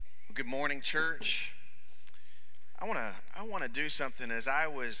Good morning, church. I want to do something. As I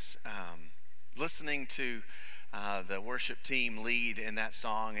was listening to the worship team lead in that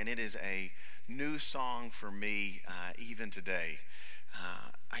song, and it is a new song for me even today.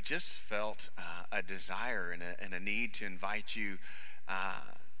 I just felt a desire and a need to invite you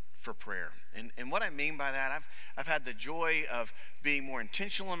for prayer. And what I mean by that, I've had the joy of being more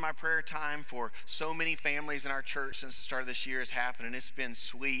intentional in my prayer time for so many families in our church since the start of this year has happened, and it's been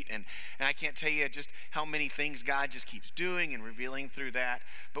sweet. And I can't tell you just how many things God just keeps doing and revealing through that.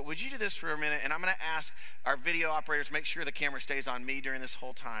 But would you do this for a minute? And I'm going to ask our video operators, make sure the camera stays on me during this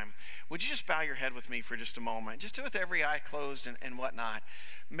whole time. Would you just bow your head with me for just a moment, just with every eye closed and whatnot?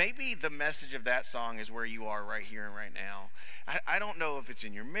 Maybe the message of that song is where you are right here and right now. I don't know if it's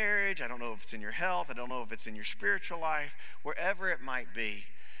in your marriage. I don't know if it's in your health. I don't know if it's in your spiritual life, wherever it might be.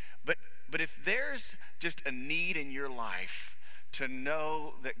 But if there's just a need in your life to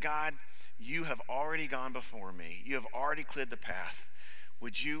know that, God, you have already gone before me. You have already cleared the path.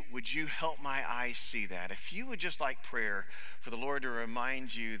 Would you help my eyes see that? If you would just like prayer for the Lord to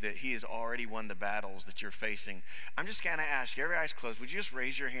remind you that he has already won the battles that you're facing, I'm just going to ask you, every eye's closed, would you just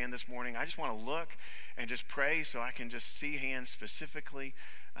raise your hand this morning? I just want to look and just pray so I can just see hands specifically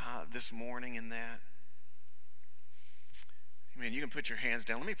this morning in that. Amen. You can put your hands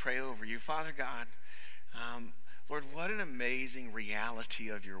down. Let me pray over you. Father God, Lord, what an amazing reality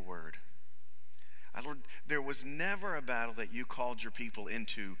of your word. Lord, there was never a battle that you called your people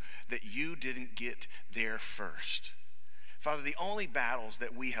into that you didn't get there first. Father, the only battles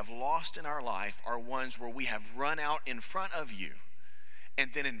that we have lost in our life are ones where we have run out in front of you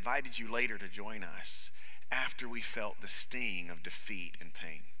and then invited you later to join us after we felt the sting of defeat and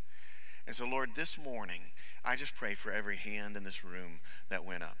pain. And so, Lord, this morning, I just pray for every hand in this room that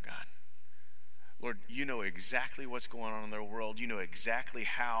went up, God. Lord, you know exactly what's going on in their world. You know exactly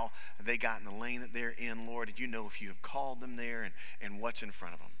how they got in the lane that they're in, Lord. You know if you have called them there and what's in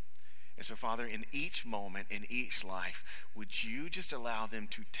front of them. And so, Father, in each moment, in each life, would you just allow them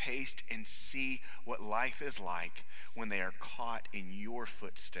to taste and see what life is like when they are caught in your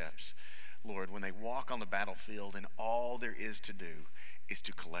footsteps, Lord, when they walk on the battlefield and all there is to do is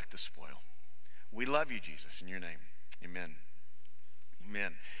to collect the spoil. We love you, Jesus, in your name. Amen.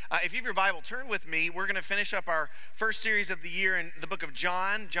 Amen. If you have your Bible, turn with me. We're going to finish up our first series of the year in the book of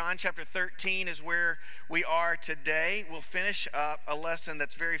John. John chapter 13 is where we are today. We'll finish up a lesson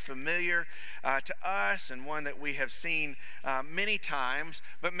that's very familiar to us and one that we have seen many times,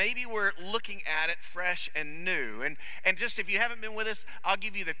 but maybe we're looking at it fresh and new. And just if you haven't been with us, I'll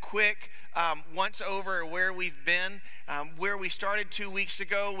give you the quick once over where we've been. Where we started 2 weeks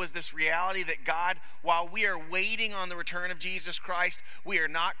ago was this reality that God, while we are waiting on the return of Jesus Christ, we are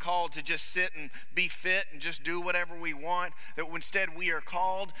not called to just sit and be fit and just do whatever we want. That instead we are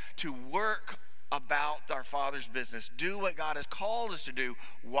called to work about our Father's business. Do what God has called us to do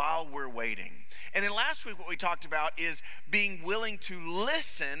while we're waiting. And then last week what we talked about is being willing to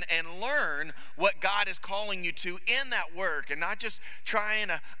listen and learn what God is calling you to in that work, and not just trying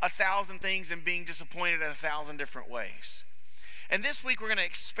 1,000 things and being disappointed in 1,000 different ways. And this week we're going to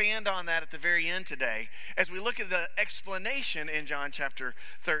expand on that at the very end today as we look at the explanation in John chapter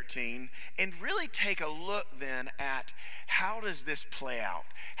 13 and really take a look then at how does this play out?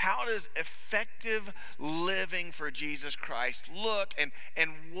 How does effective living for Jesus Christ look, and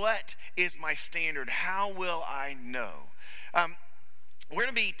what is my standard? How will I know? We're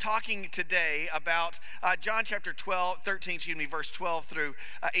going to be talking today about John chapter 13, verse 12 through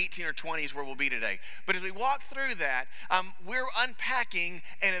 18 or 20 is where we'll be today. But as we walk through that, we're unpacking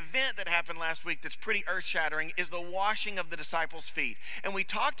an event that happened last week that's pretty earth-shattering, is the washing of the disciples' feet. And we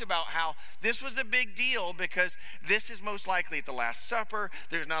talked about how this was a big deal because this is most likely at the Last Supper.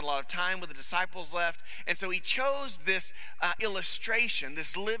 There's not a lot of time with the disciples left. And so he chose this illustration,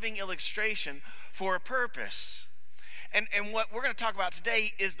 this living illustration, for a purpose. And what we're going to talk about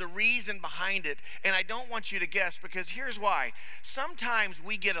today is the reason behind it. And I don't want you to guess, because here's why. Sometimes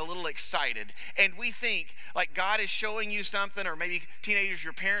we get a little excited and we think like God is showing you something, or maybe teenagers,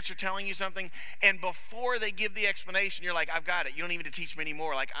 your parents are telling you something, and before they give the explanation, you're like, I've got it. You don't even need to teach me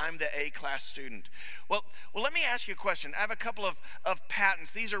anymore. Like, I'm the A-class student. Well, let me ask you a question. I have a couple of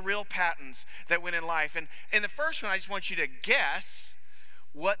patterns. These are real patterns that went in life. And in the first one, I just want you to guess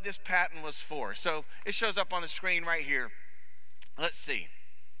what this patent was for. So it shows up on the screen right here. Let's see.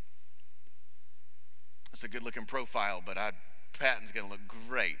 It's a good looking profile, but patent's gonna look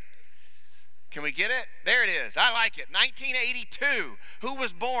great. Can we get it? There it is. I like it. 1982. Who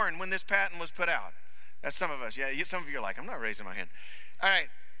was born when this patent was put out? That's some of us. Yeah, some of you are like, I'm not raising my hand. All right.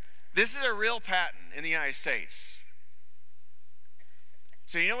 This is a real patent in the United States.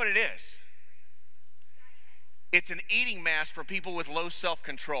 So you know what it is? It's an eating mask for people with low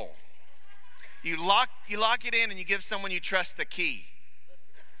self-control. You lock it in and you give someone you trust the key.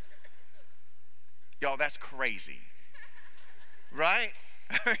 Y'all, that's crazy. Right?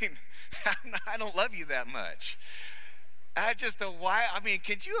 I mean, I don't love you that much.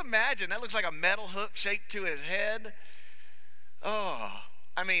 Could you imagine? That looks like a metal hook shaped to his head. Oh,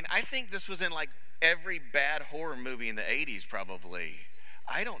 I mean, I think this was in like every bad horror movie in the 80s probably.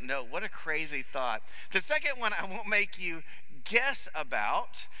 I don't know. What a crazy thought. The second one I won't make you guess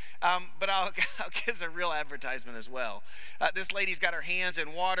about, but I'll give a real advertisement as well. This lady's got her hands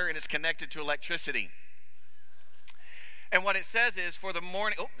in water and it's connected to electricity. And what it says is for the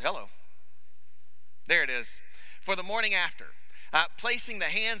morning, there it is. For the morning after, placing the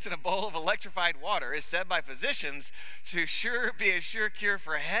hands in a bowl of electrified water is said by physicians to be a sure cure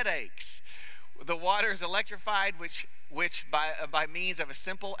for headaches. The water is electrified, which by means of a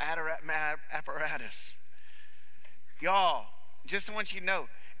simple apparatus. Y'all, just want you to know,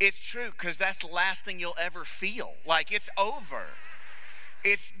 it's true because that's the last thing you'll ever feel. Like it's over.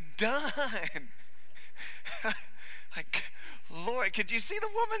 It's done. Like, Lord, could you see the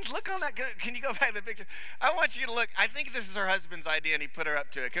woman's look on that? Can you go back to the picture? I want you to look. I think this is her husband's idea and he put her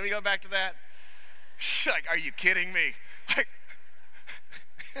up to it. Can we go back to that? Like, are you kidding me? Like,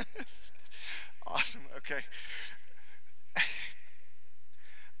 awesome. Okay.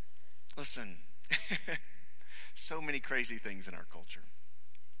 Listen, so many crazy things in our culture.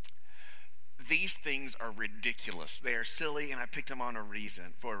 These things are ridiculous. They are silly, and I picked them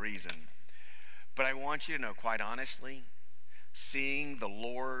for a reason. But I want you to know, quite honestly, seeing the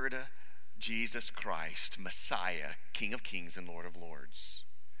Lord Jesus Christ, Messiah, King of Kings and Lord of Lords,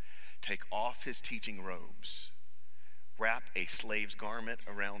 take off his teaching robes, wrap a slave's garment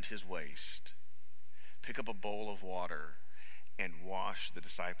around his waist, pick up a bowl of water, and wash the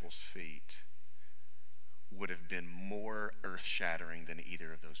disciples' feet would have been more earth-shattering than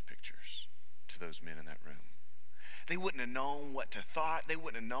either of those pictures to those men in that room. They wouldn't have known what to thought. They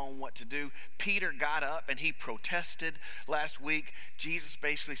wouldn't have known what to do. Peter got up and he protested last week. Jesus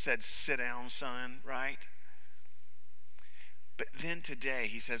basically said, sit down, son, right? But then today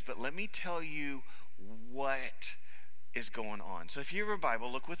he says, but let me tell you what is going on. So if you have a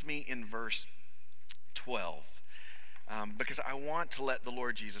Bible, look with me in verse 12. Because I want to let the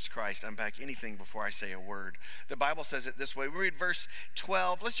Lord Jesus Christ unpack anything before I say a word. The Bible says it this way. We read verse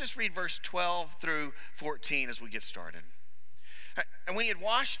 12. Let's just read verse 12 through 14 as we get started. And when he had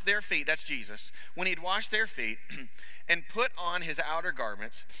washed their feet, that's Jesus, when he had washed their feet and put on his outer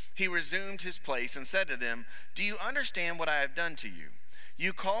garments, he resumed his place and said to them, do you understand what I have done to you?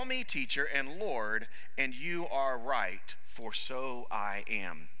 You call me teacher and Lord, and you are right, for so I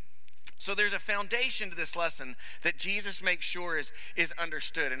am. So there's a foundation to this lesson that Jesus makes sure is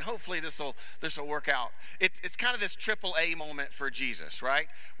understood, and hopefully this will work out. It's kind of this triple A moment for Jesus, right?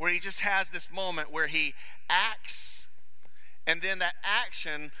 Where he just has this moment where he acts, and then that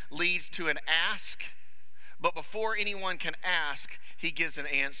action leads to an ask, but before anyone can ask, he gives an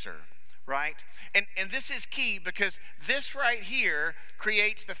answer, right? And this is key because this right here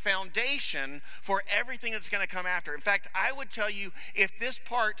creates the foundation for everything that's going to come after. In fact, I would tell you if this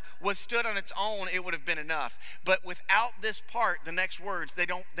part was stood on its own, it would have been enough. But without this part, the next words, they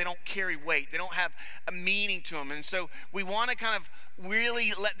don't carry weight. They don't have a meaning to them. And so we want to kind of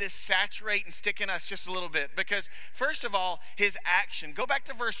really let this saturate and stick in us just a little bit. Because first of all, his action. Go back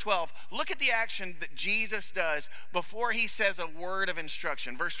to verse 12. Look at the action that Jesus does before he says a word of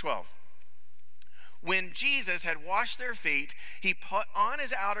instruction. Verse 12. When Jesus had washed their feet, he put on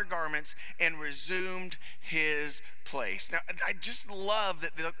his outer garments and resumed his place. Now, I just love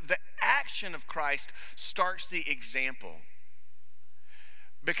that the action of Christ starts the example.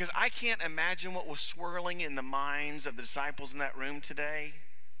 Because I can't imagine what was swirling in the minds of the disciples in that room today.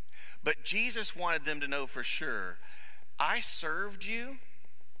 But Jesus wanted them to know for sure, I served you,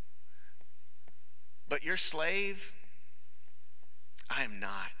 but your slave, I am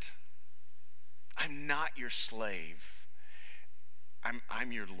not. I'm not your slave.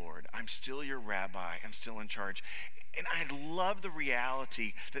 I'm your Lord. I'm still your rabbi. I'm still in charge. And I love the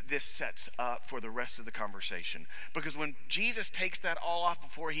reality that this sets up for the rest of the conversation. Because when Jesus takes that all off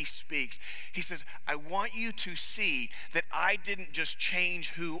before he speaks, he says, I want you to see that I didn't just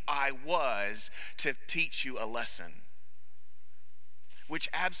change who I was to teach you a lesson. Which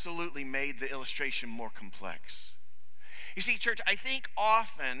absolutely made the illustration more complex. You see, church, I think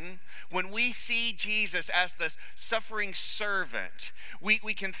often when we see Jesus as this suffering servant, we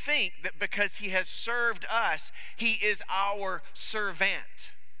can think that because he has served us, he is our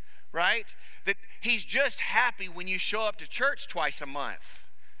servant. right? That he's just happy when you show up to church twice a month,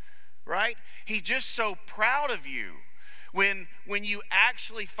 right? He's just so proud of you when you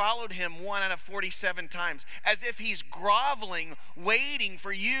actually followed him 1 out of 47 times, as if he's groveling, waiting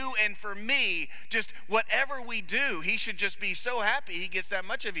for you and for me. Just whatever we do, he should just be so happy he gets that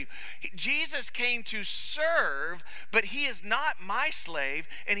much of you. Jesus came to serve, but he is not my slave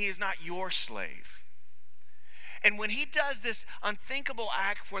and he is not your slave. And when he does this unthinkable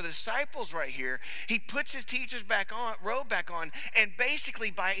act for the disciples right here, he puts his teacher's robe back on, and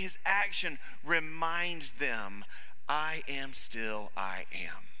basically by his action reminds them, I am still I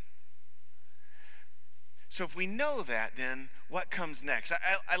am. So if we know that, then what comes next?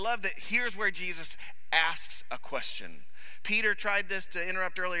 I love that here's where Jesus asks a question. Peter tried this to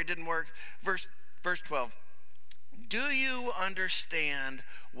interrupt earlier, it didn't work. Verse 12. Do you understand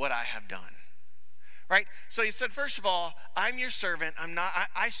what I have done? Right? So he said, first of all, I'm your servant.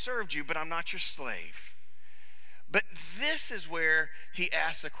 I served you, but I'm not your slave. But this is where he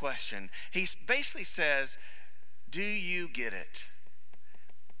asks a question. He basically says, do you get it?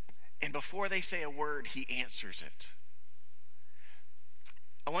 And before they say a word, he answers it.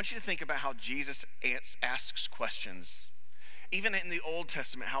 I want you to think about how Jesus asks questions. Even in the Old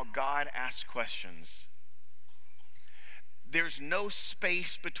Testament, how God asks questions. There's no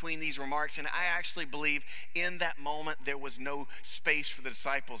space between these remarks, and I actually believe in that moment there was no space for the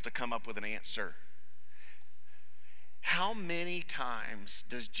disciples to come up with an answer. How many times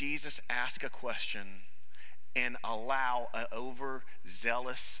does Jesus ask a question and allow an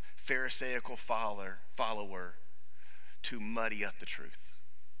overzealous Pharisaical follower to muddy up the truth?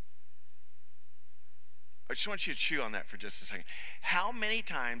 I just want you to chew on that for just a second. How many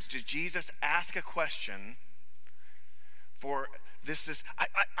times did Jesus ask a question for this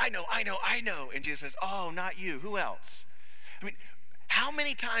I know, and Jesus says, oh, not you, who else? I mean, how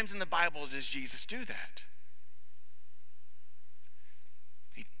many times in the Bible does Jesus do that?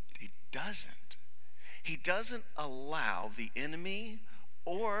 He doesn't. He doesn't allow the enemy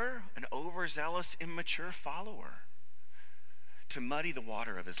or an overzealous, immature follower to muddy the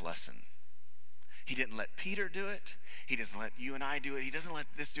water of his lesson. He didn't let Peter do it. He doesn't let you and I do it. He doesn't let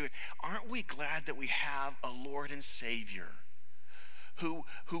this do it. Aren't we glad that we have a Lord and Savior who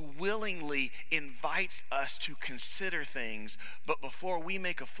willingly invites us to consider things, but before we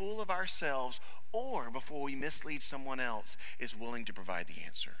make a fool of ourselves or before we mislead someone else, is willing to provide the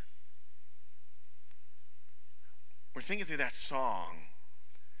answer? We're thinking through that song.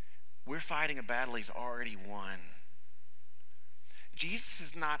 We're fighting a battle he's already won. Jesus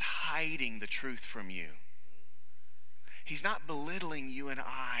is not hiding the truth from you. He's not belittling you and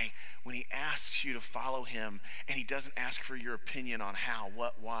I when he asks you to follow him, and he doesn't ask for your opinion on how,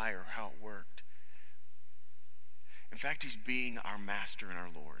 what, why, or how it worked. In fact, he's being our master and our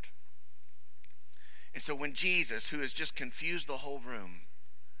Lord. And so when Jesus, who has just confused the whole room,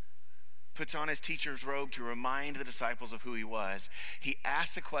 puts on his teacher's robe to remind the disciples of who he was, he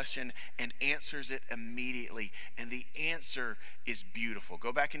asks a question and answers it immediately. And the answer is beautiful.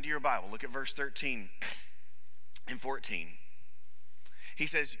 Go back into your Bible. Look at verse 13 and 14. He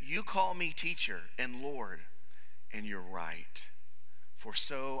says, you call me teacher and Lord, and you're right, for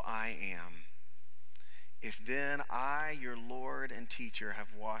so I am. If then I, your Lord and teacher, have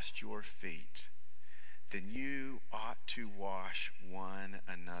washed your feet, then you ought to wash one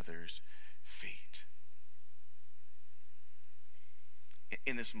another's feet.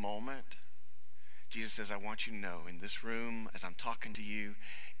 In this moment, Jesus says, I want you to know, in this room, as I'm talking to you,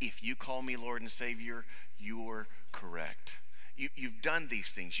 if you call me Lord and Savior, you're correct. You've done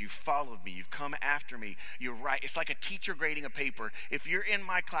these things. You've followed me. You've come after me. You're right. It's like a teacher grading a paper. If you're in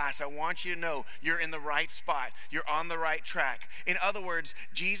my class, I want you to know you're in the right spot. You're on the right track. In other words,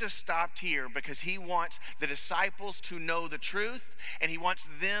 Jesus stopped here because he wants the disciples to know the truth, and he wants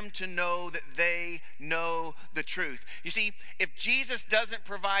them to know that they know the truth. You see, if Jesus doesn't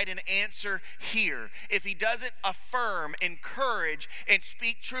provide an answer here, if he doesn't affirm, encourage, and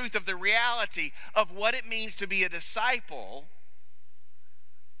speak truth of the reality of what it means to be a disciple,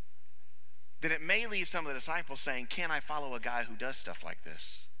 then it may leave some of the disciples saying, can I follow a guy who does stuff like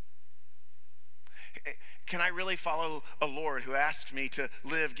this? Can I really follow a Lord who asks me to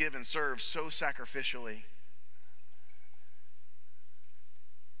live, give, and serve so sacrificially?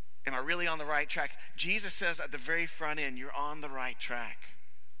 Am I really on the right track? Jesus says at the very front end, you're on the right track.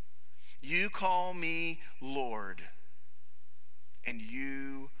 You call me Lord, and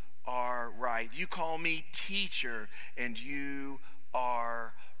you are right. You call me teacher, and you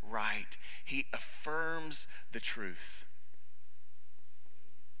are right. He affirms the truth.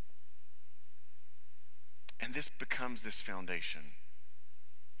 And this becomes this foundation.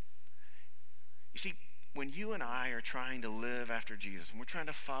 see, when you and I are trying to live after Jesus and we're trying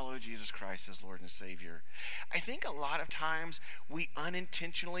to follow Jesus Christ as Lord and Savior, I think a lot of times we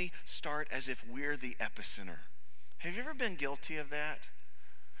unintentionally start as if we're the epicenter. Have you ever been guilty of that?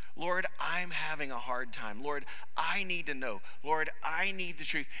 Lord, I'm having a hard time. Lord, I need to know. Lord, I need the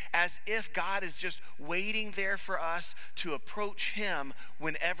truth. As if God is just waiting there for us to approach him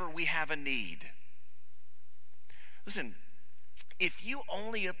whenever we have a need. Listen, if you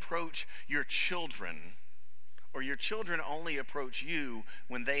only approach your children, or your children only approach you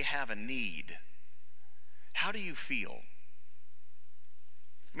when they have a need, how do you feel?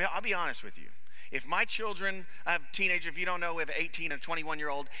 I mean, I'll be honest with you. If my children, I have teenagers, if you don't know, we have an 18 and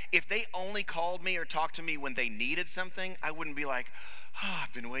 21-year-old, if they only called me or talked to me when they needed something, I wouldn't be like,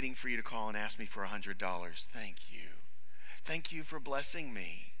 I've been waiting for you to call and ask me for $100. Thank you. Thank you for blessing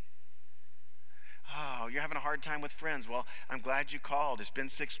me. Oh, you're having a hard time with friends. Well, I'm glad you called. It's been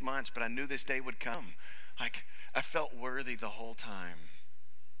 6 months, but I knew this day would come. Like, I felt worthy the whole time.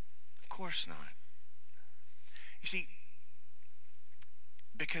 Of course not. You see,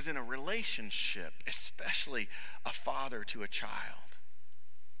 because in a relationship, especially a father to a child,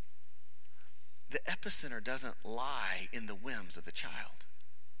 the epicenter doesn't lie in the whims of the child.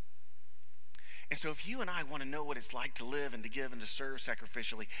 And so if you and I want to know what it's like to live and to give and to serve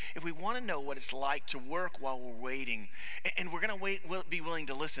sacrificially, if we want to know what it's like to work while we're waiting, and we're going to be willing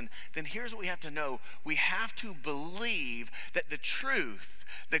to listen, then here's what we have to know. We have to believe that the truth,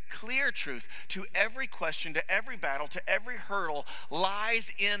 the clear truth to every question, to every battle, to every hurdle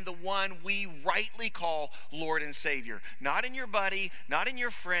lies in the one we rightly call Lord and Savior. Not in your buddy, not in your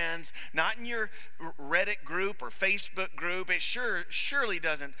friends, not in your Reddit group or Facebook group. It surely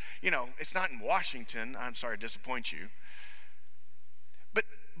doesn't, it's not in Washington. I'm sorry to disappoint you.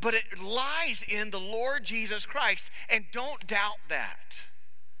 But it lies in the Lord Jesus Christ, and don't doubt that.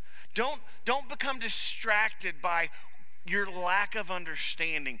 Don't become distracted by your lack of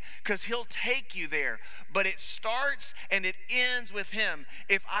understanding, because he'll take you there. But it starts and it ends with him.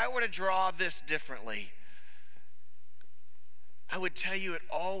 If I were to draw this differently, I would tell you it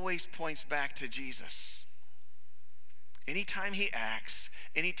always points back to Jesus. Anytime he acts,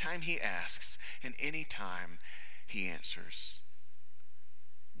 anytime he asks, and anytime he answers.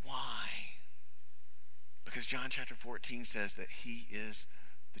 Why? Because John chapter 14 says that he is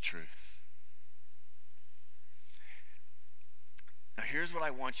the truth. Now here's what I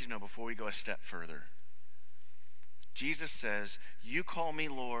want you to know before we go a step further. Jesus says, you call me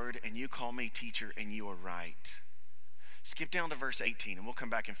Lord and you call me teacher, and you are right. Skip down to verse 18 and we'll come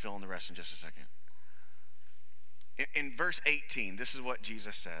back and fill in the rest in just a second. In verse 18, this is what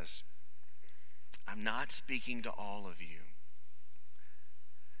Jesus says. I'm not speaking to all of you.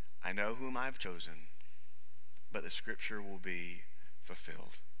 I know whom I've chosen, but the scripture will be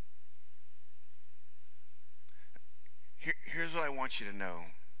fulfilled. Here's what I want you to know.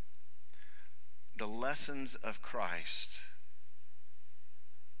 The lessons of Christ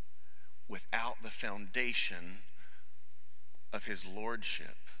without the foundation of his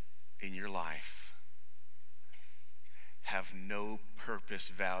lordship in your life have no purpose,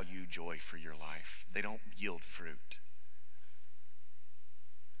 value, joy for your life. They don't yield fruit.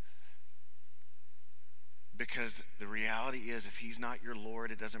 Because the reality is, if he's not your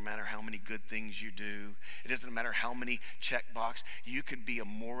Lord, it doesn't matter how many good things you do. It doesn't matter how many checkbox. You could be a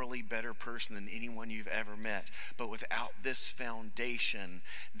morally better person than anyone you've ever met. But without this foundation,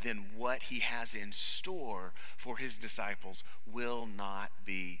 then what he has in store for his disciples will not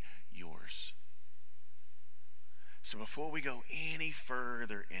be yours. So before we go any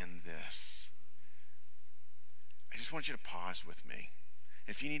further in this, I just want you to pause with me.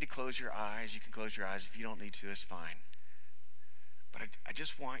 If you need to close your eyes, you can close your eyes. If you don't need to, it's fine. But I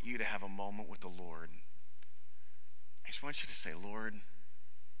just want you to have a moment with the Lord. I just want you to say, Lord,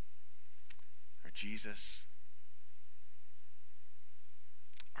 or Jesus,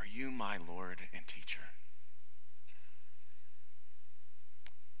 are you my Lord and teacher?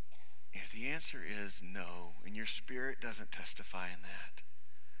 If the answer is no, and your spirit doesn't testify in that,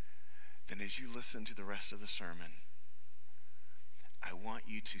 then as you listen to the rest of the sermon, I want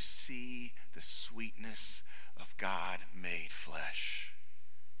you to see the sweetness of God made flesh.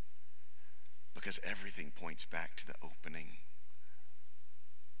 Because everything points back to the opening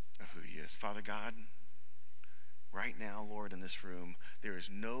of who he is. Father God, right now, Lord, in this room, there is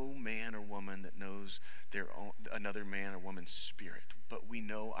no man or woman that knows their own, another man or woman's spirit, but we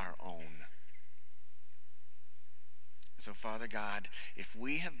know our own. So, Father God, if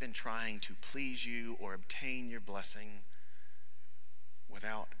we have been trying to please you or obtain your blessing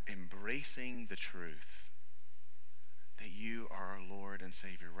without embracing the truth, that you are our Lord and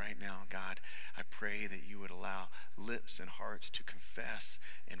Savior. Right now, God, I pray that you would allow lips and hearts to confess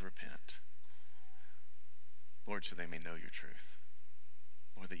and repent. Lord, so they may know your truth.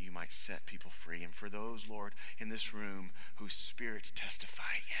 Lord, that you might set people free. And for those, Lord, in this room whose spirits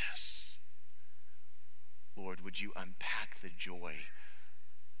testify, yes, Lord, would you unpack the joy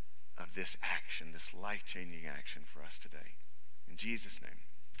of this action, this life-changing action for us today. In Jesus' name,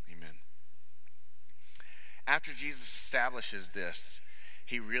 amen. After Jesus establishes this,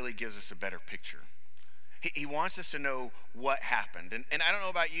 he really gives us a better picture. He wants us to know what happened. And I don't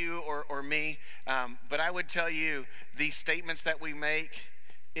know about you or me, but I would tell you these statements that we make,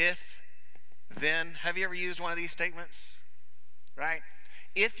 if, then. Have you ever used one of these statements? Right?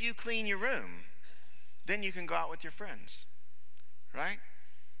 If you clean your room, then you can go out with your friends. Right?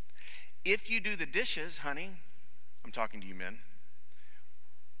 If you do the dishes, honey, I'm talking to you men,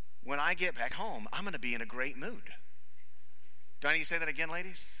 when I get back home, I'm going to be in a great mood. Do I need to say that again,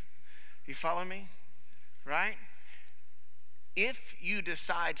 ladies? You follow me? Right? If you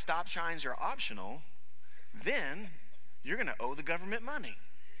decide stop signs are optional, then you're going to owe the government money.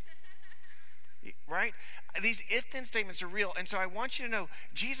 Right? These if-then statements are real. And so I want you to know,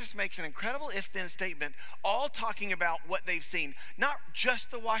 Jesus makes an incredible if-then statement, all talking about what they've seen. Not just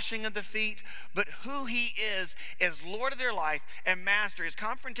the washing of the feet, but who he is as Lord of their life and master, his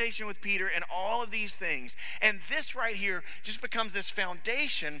confrontation with Peter and all of these things. And this right here just becomes this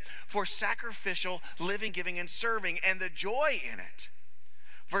foundation for sacrificial living, giving, and serving, and the joy in it.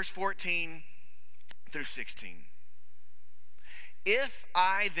 Verse 14 through 16. If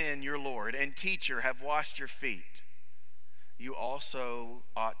I then, your Lord and teacher, have washed your feet, you also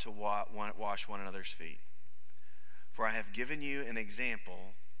ought to wash one another's feet. For I have given you an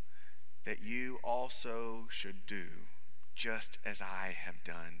example that you also should do, just as I have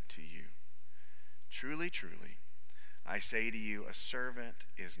done to you. Truly, truly, I say to you, a servant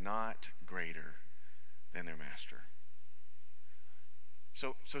is not greater than their master.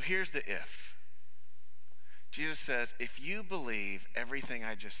 So here's the if. Jesus says, if you believe everything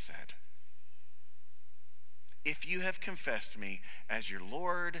I just said, if you have confessed me as your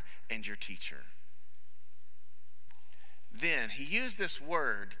Lord and your teacher, then he used this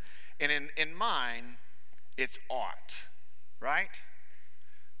word, and in mine, it's ought, right?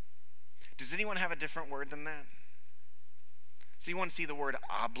 Does anyone have a different word than that? Does anyone see the word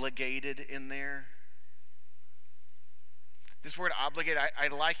obligated in there? This word obligated, I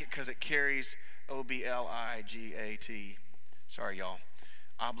like it because it carries O-B-L-I-G-A-T. Sorry, y'all.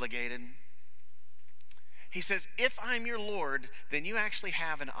 Obligated. He says, if I'm your Lord, then you actually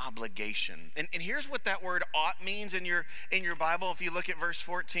have an obligation. And here's what that word ought means in your Bible. If you look at verse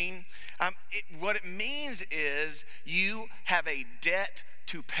 14, what it means is you have a debt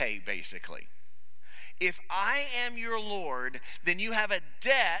to pay, basically. If I am your Lord, then you have a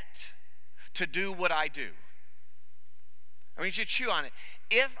debt to do what I do. I mean, you should chew on it.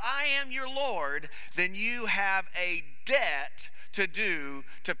 If I am your Lord, then you have a debt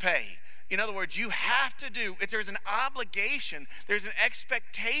to pay. In other words, you have to do, if there's an obligation, there's an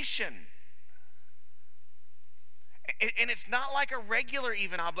expectation. And it's not like a regular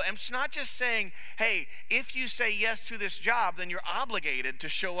even obligation. It's not just saying, hey, if you say yes to this job, then you're obligated to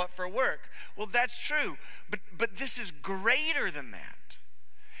show up for work. Well, that's true. But this is greater than that.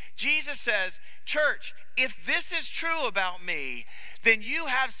 Jesus says, church, if this is true about me, then you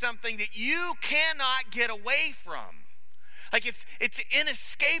have something that you cannot get away from. Like it's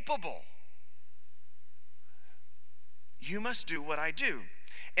inescapable. You must do what I do.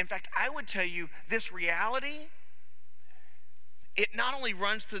 In fact, I would tell you this reality, it not only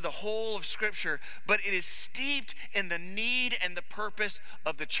runs through the whole of Scripture, but it is steeped in the need and the purpose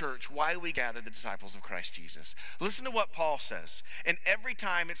of the church, why we gather the disciples of Christ Jesus. Listen to what Paul says. And every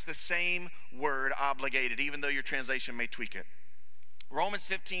time it's the same word, obligated, even though your translation may tweak it. Romans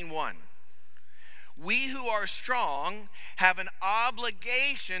 15:1. We who are strong have an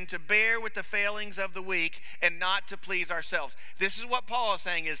obligation to bear with the failings of the weak and not to please ourselves. This is what Paul is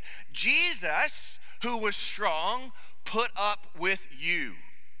saying is, Jesus, who was strong, put up with you.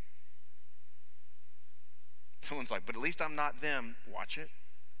 Someone's like, but at least I'm not them. Watch it.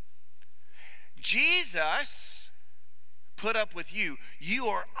 Jesus put up with you. You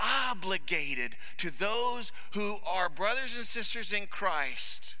are obligated to those who are brothers and sisters in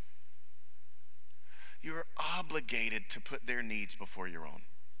Christ. You're obligated to put their needs before your own.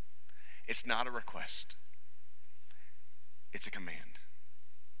 It's not a request. It's a command.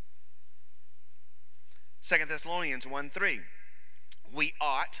 2 Thessalonians 1:3. We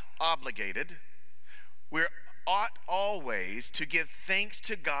ought, obligated, We ought always to give thanks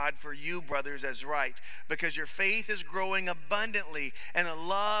to God for you, brothers, as right, because your faith is growing abundantly, and the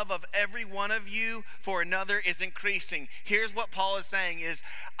love of every one of you for another is increasing. Here's what Paul is saying is,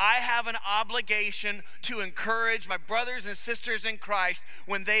 I have an obligation to encourage my brothers and sisters in Christ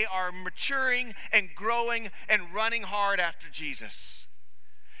when they are maturing and growing and running hard after Jesus.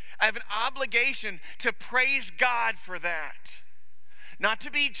 I have an obligation to praise God for that. Not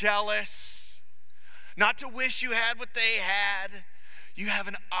to be jealous, not to wish you had what they had. You have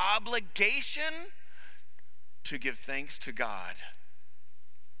an obligation to give thanks to God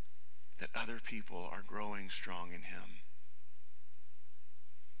that other people are growing strong in him.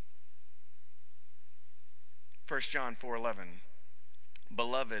 1 John 4:11,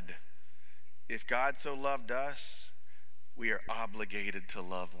 beloved, if God so loved us, we are obligated to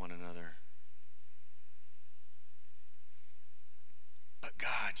love one another. But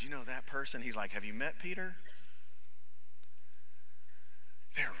God, you know that person? He's like, have you met Peter?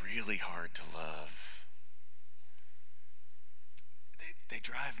 They're really hard to love. They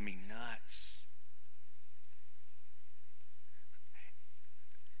drive me nuts.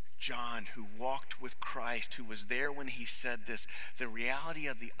 John, who walked with Christ, who was there when he said this, the reality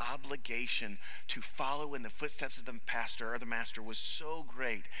of the obligation to follow in the footsteps of the pastor or the master was so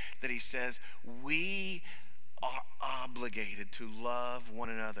great that he says, we are obligated to love one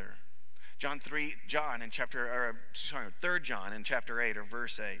another. 3 John in chapter 8 or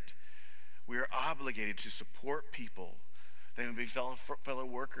verse 8. We are obligated to support people that would be fellow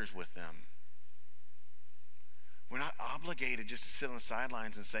workers with them. We're not obligated just to sit on the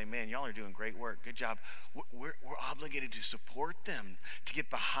sidelines and say, man, y'all are doing great work. Good job. We're obligated to support them, to get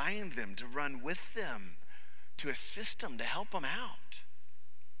behind them, to run with them, to assist them, to help them out.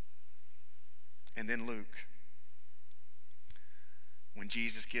 And then Luke, when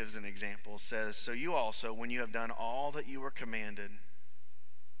Jesus gives an example, says, so you also, when you have done all that you were commanded,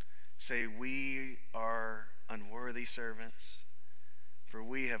 say, we are unworthy servants, for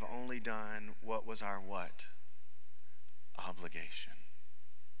we have only done what was our what? Obligation.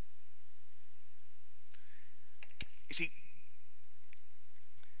 You see,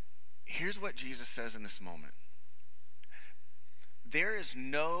 here's what Jesus says in this moment. There is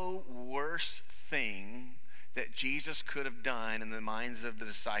no worse thing that Jesus could have done in the minds of the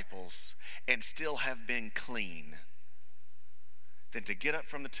disciples and still have been clean than to get up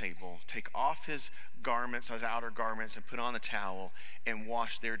from the table, take off his garments, his outer garments, and put on a towel and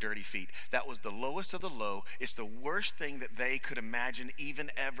wash their dirty feet. That was the lowest of the low. It's the worst thing that they could imagine even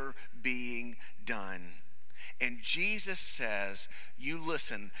ever being done. And Jesus says, you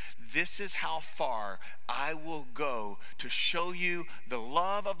listen, this is how far I will go to show you the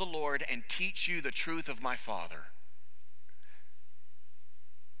love of the Lord and teach you the truth of my Father.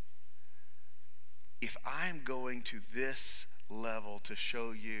 If I'm going to this level to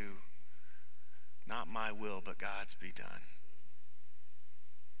show you not my will but God's be done,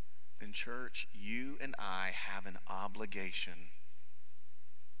 then church, you and I have an obligation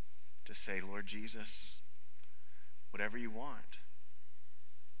to say, Lord Jesus, whatever you want.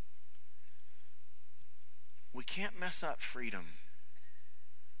 We can't mess up freedom.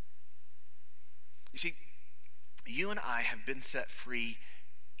 You see, you and I have been set free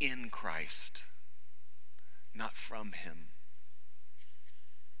in Christ, not from him.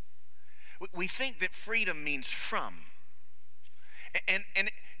 We think that freedom means from. And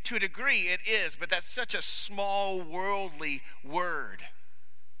to a degree it is, but that's such a small worldly word.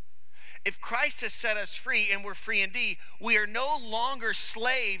 If Christ has set us free and we're free indeed, we are no longer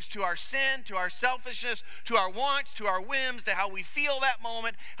slaves to our sin, to our selfishness, to our wants, to our whims, to how we feel that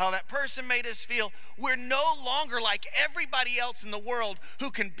moment, how that person made us feel. We're no longer like everybody else in the world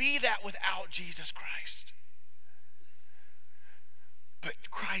who can be that without Jesus Christ. But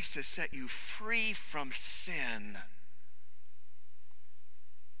Christ has set you free from sin.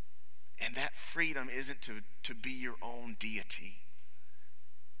 And that freedom isn't to be your own deity.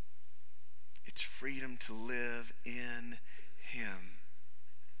 It's freedom to live in him.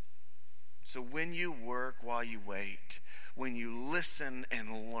 So when you work while you wait, when you listen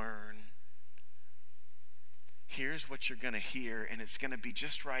and learn, here's what you're going to hear, and it's going to be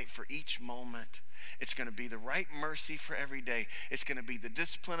just right for each moment. It's going to be the right mercy for every day. It's going to be the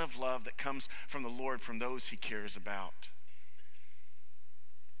discipline of love that comes from the Lord, from those he cares about.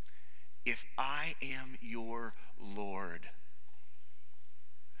 If I am your Lord,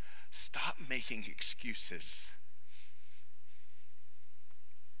 stop making excuses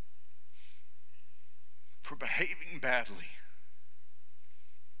for behaving badly,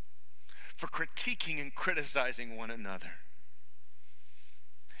 for critiquing and criticizing one another.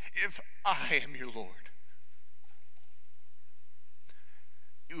 If I am your Lord,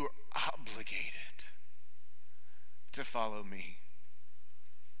 to follow me.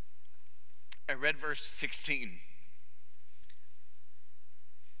 I read verse 16.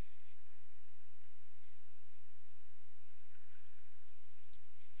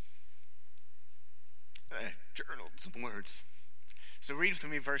 I journaled some words. So read with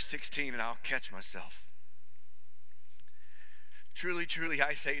me verse 16 and I'll catch myself. Truly, truly,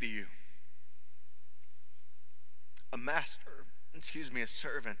 I say to you, a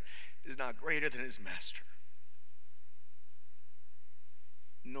servant is not greater than his master,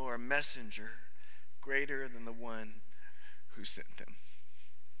 nor a messenger greater than the one who sent them.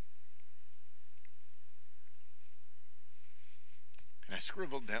 And I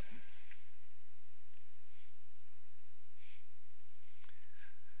scribbled down,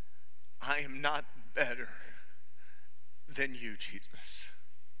 I am not better than you, Jesus.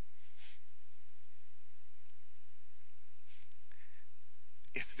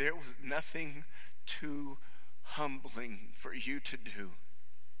 If there was nothing too humbling for you to do,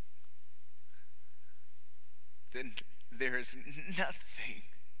 then there is nothing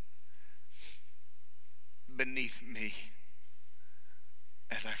beneath me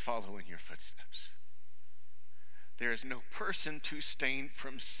as I follow in your footsteps. There is no person too stained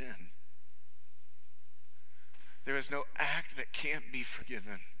from sin. There is no act that can't be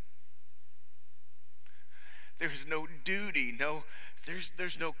forgiven. There is no duty,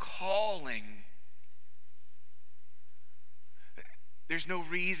 there's no calling. There's no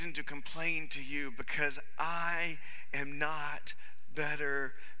reason to complain to you because I am not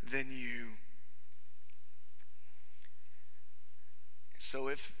better than you. So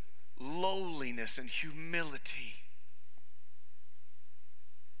if lowliness and humility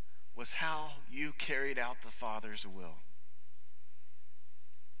was how you carried out the Father's will,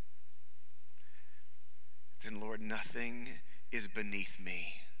 then Lord, nothing is beneath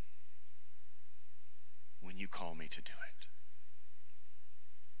me when you call me to do it.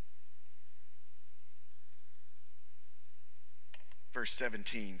 Verse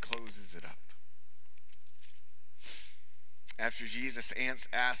 17 closes it up. After Jesus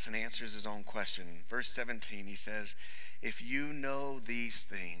asks and answers his own question, verse 17, he says, if you know these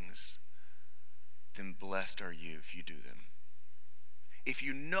things, then blessed are you if you do them. If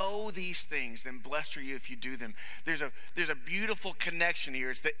you know these things, then blessed are you if you do them. There's a beautiful connection here.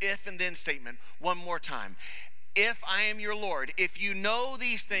 It's the if and then statement. One more time. If I am your Lord, if you know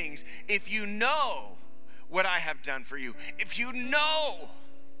these things, if you know what I have done for you, if you know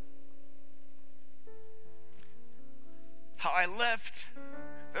how I left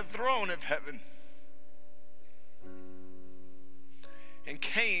the throne of heaven and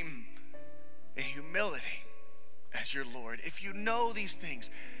came in humility as your Lord. If you know these things,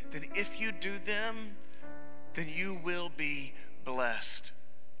 then if you do them, then you will be blessed.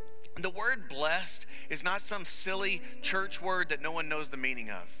 The word blessed is not some silly church word that no one knows the meaning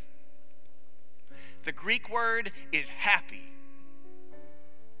of. The Greek word is happy.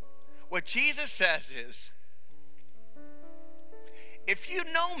 What Jesus says is, if you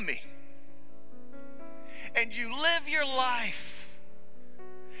know me and you live your life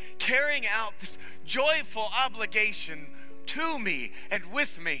carrying out this joyful obligation to me and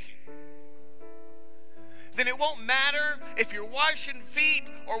with me, then it won't matter if you're washing feet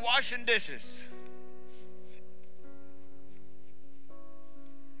or washing dishes.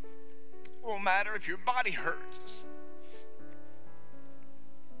 It won't matter if your body hurts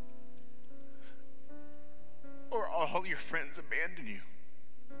or all your friends abandon you.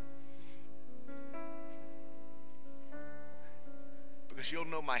 Because you'll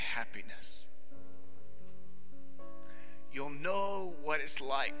know my happiness. You'll know what it's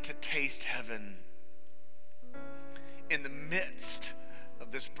like to taste heaven in the midst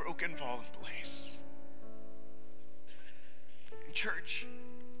of this broken, fallen place. And church,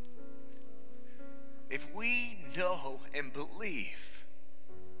 if we know and believe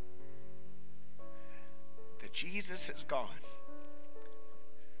that Jesus has gone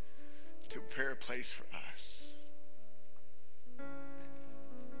to prepare a place for us,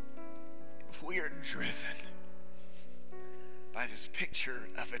 if we are driven by this picture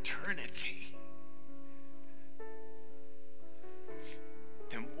of eternity,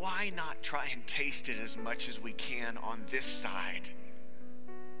 then why not try and taste it as much as we can on this side?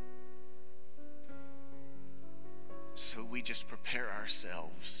 So we just prepare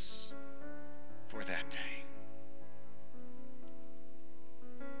ourselves for that day.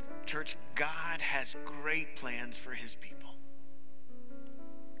 Church, God has great plans for his people.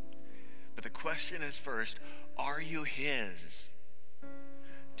 But the question is first, are you his?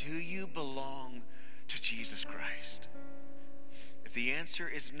 Do you belong to Jesus Christ? If the answer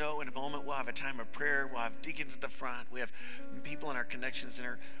is no, in a moment we'll have a time of prayer. We'll have deacons at the front. We have people in our connection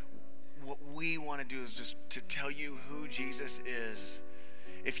center. What we want to do is just to tell you who Jesus is.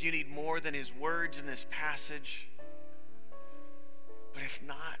 If you need more than his words in this passage, but if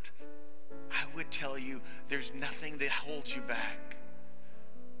not, I would tell you there's nothing that holds you back.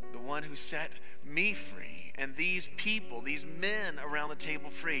 The one who set me free and these people, these men around the table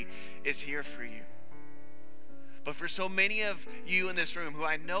free, is here for you. But for so many of you in this room who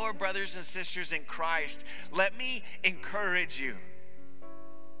I know are brothers and sisters in Christ, let me encourage you.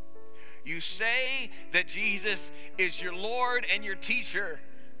 You say that Jesus is your Lord and your teacher.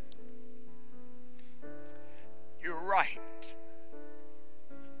 You're right.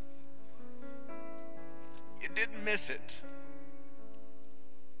 You didn't miss it.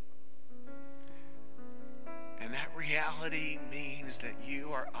 And that reality means that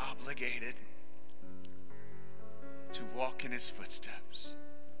you are obligated to walk in his footsteps,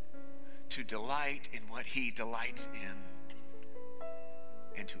 to delight in what he delights in,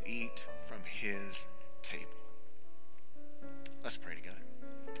 and to eat from his table. Let's pray together.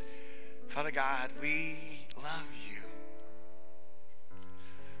 Father God, we love you.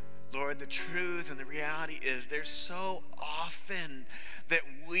 Lord, the truth and the reality is there's so often that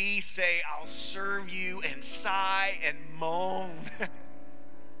we say, I'll serve you, and sigh and moan.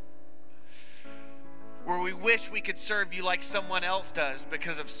 Where we wish we could serve you like someone else does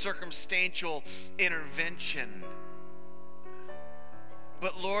because of circumstantial intervention.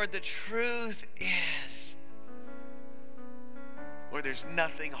 But Lord, the truth is, Lord, there's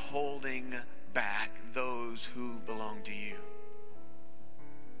nothing holding back those who belong to you.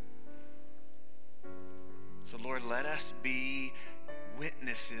 So Lord, let us be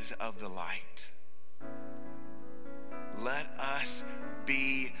witnesses of the light. Let us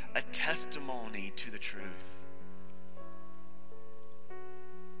be a testimony to the truth.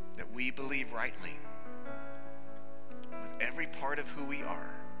 That we believe rightly with every part of who we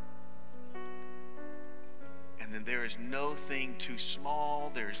are. And then there is no thing too small,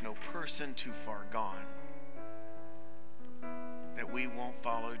 there is no person too far gone, that we won't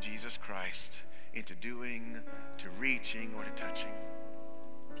follow Jesus Christ into doing, to reaching, or to touching.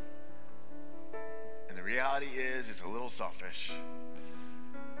 And the reality is, it's a little selfish,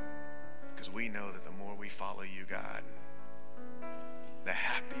 because we know that the more we follow you, God, the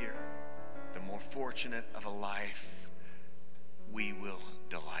happier, the more fortunate of a life we will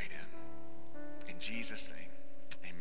delight in. In Jesus' name.